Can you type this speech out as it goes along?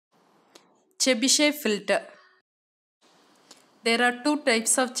Chebyshev filter. There are two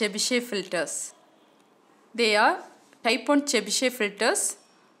types of Chebyshev filters. They are type 1 Chebyshev filters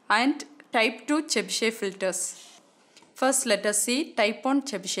and type 2 Chebyshev filters. First, let us see type 1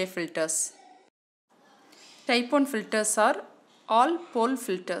 Chebyshev filters. Type 1 filters are all pole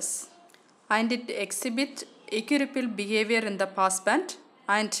filters and it exhibits equiripple behavior in the passband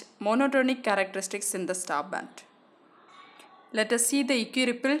and monotonic characteristics in the stop band. Let us see the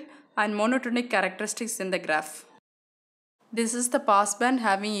equiripple and monotonic characteristics in the graph. This is the passband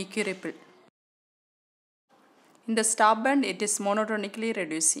having equiripple. In the stop band, it is monotonically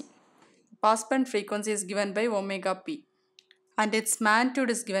reducing. Passband frequency is given by omega p and its magnitude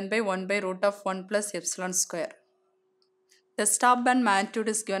is given by 1 by root of 1 plus epsilon square. The stop band magnitude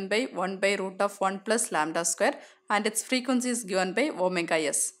is given by 1 by root of 1 plus lambda square and its frequency is given by omega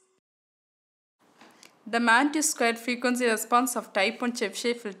s. The magnitude squared frequency response of type 1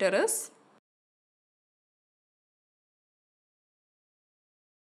 Chebyshev filter is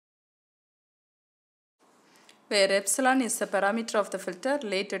where epsilon is the parameter of the filter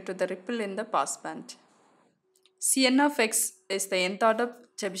related to the ripple in the passband. Cn of x is the nth order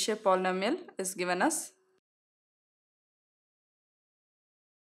Chebyshev polynomial is given as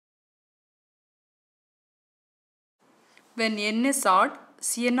when n is odd,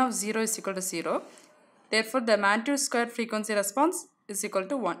 Cn of 0 is equal to 0. Therefore, the magnitude squared frequency response is equal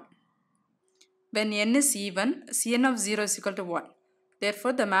to 1. When n is even, Cn of 0 is equal to 1.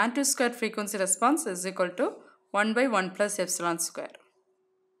 Therefore, the magnitude squared frequency response is equal to 1 by 1 plus epsilon square.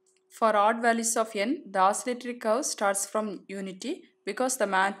 For odd values of n, the oscillatory curve starts from unity because the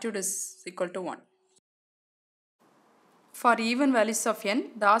magnitude is equal to 1. For even values of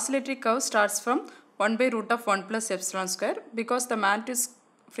n, the oscillatory curve starts from 1 by root of 1 plus epsilon square because the magnitude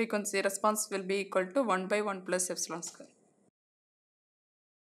frequency response will be equal to 1 by 1 plus epsilon square.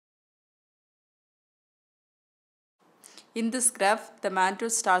 In this graph, the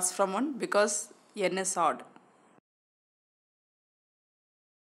magnitude starts from 1 because n is odd.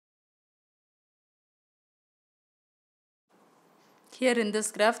 Here in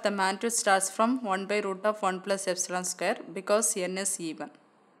this graph, the magnitude starts from 1 by root of 1 plus epsilon square because n is even.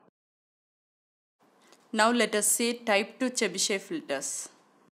 Now let us see type 2 Chebyshev filters.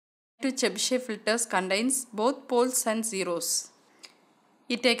 Type 2 Chebyshev filters contains both poles and zeros.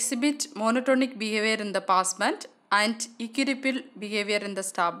 It exhibits monotonic behavior in the passband and equiripple behavior in the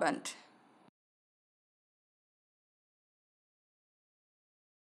stop band.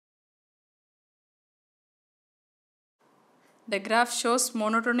 The graph shows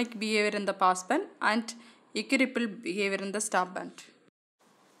monotonic behavior in the passband and equiripple behavior in the stop band.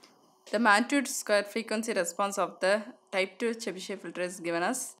 The magnitude square frequency response of the type 2 Chebyshev filter is given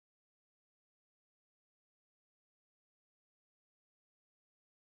as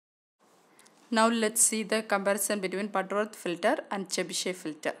Now let's see the comparison between Butterworth filter and Chebyshev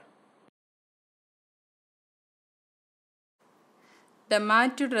filter. The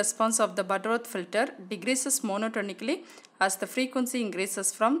magnitude response of the Butterworth filter decreases monotonically as the frequency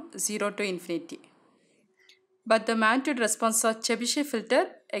increases from 0 to infinity. But the magnitude response of Chebyshev filter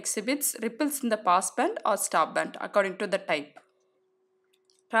exhibits ripples in the passband or stop band according to the type.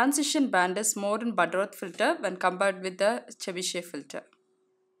 Transition band is more in Butterworth filter when compared with the Chebyshev filter.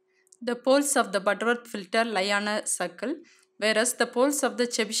 The poles of the Butterworth filter lie on a circle, whereas the poles of the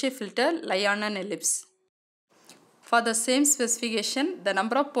Chebyshev filter lie on an ellipse. For the same specification, the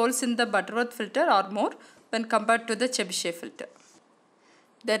number of poles in the Butterworth filter are more when compared to the Chebyshev filter.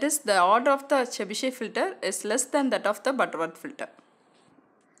 That is, the order of the Chebyshev filter is less than that of the Butterworth filter.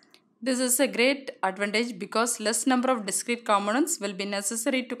 This is a great advantage because less number of discrete components will be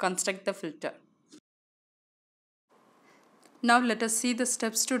necessary to construct the filter. Now let us see the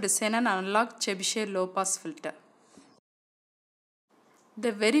steps to design an analog Chebyshev low-pass filter.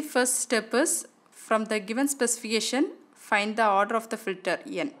 The very first step is, from the given specification, find the order of the filter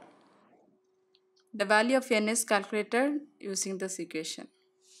n. The value of n is calculated using this equation.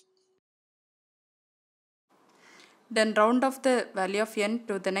 Then round off the value of n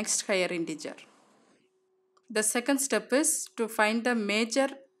to the next higher integer. The second step is to find the major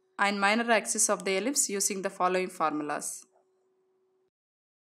and minor axis of the ellipse using the following formulas.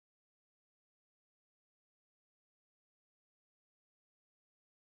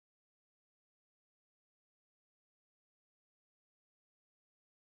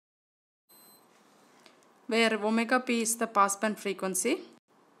 Where omega p is the passband frequency,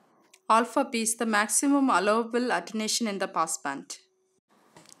 alpha p is the maximum allowable attenuation in the passband.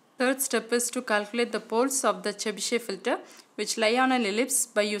 Third step is to calculate the poles of the Chebyshev filter which lie on an ellipse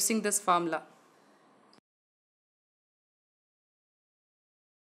by using this formula.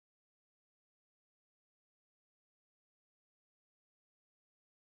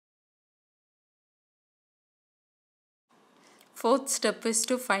 Fourth step is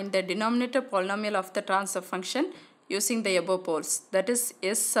to find the denominator polynomial of the transfer function using the above poles, that is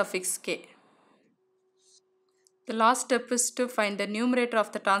s suffix k. The last step is to find the numerator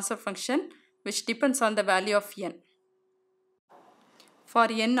of the transfer function, which depends on the value of n. For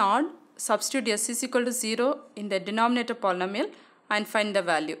n odd, substitute s is equal to 0 in the denominator polynomial and find the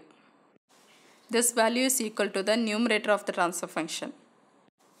value. This value is equal to the numerator of the transfer function.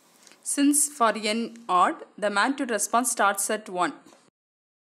 Since for n odd, the magnitude response starts at 1.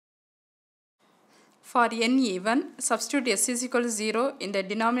 For n even, substitute s is equal to 0 in the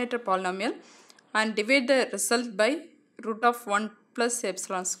denominator polynomial and divide the result by root of 1 plus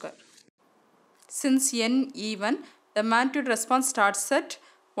epsilon square. Since n even, the magnitude response starts at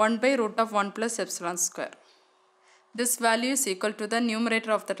 1 by root of 1 plus epsilon square. This value is equal to the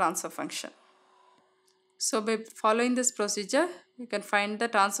numerator of the transfer function. So by following this procedure, you can find the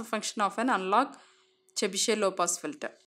transfer function of an analog Chebyshev low pass filter.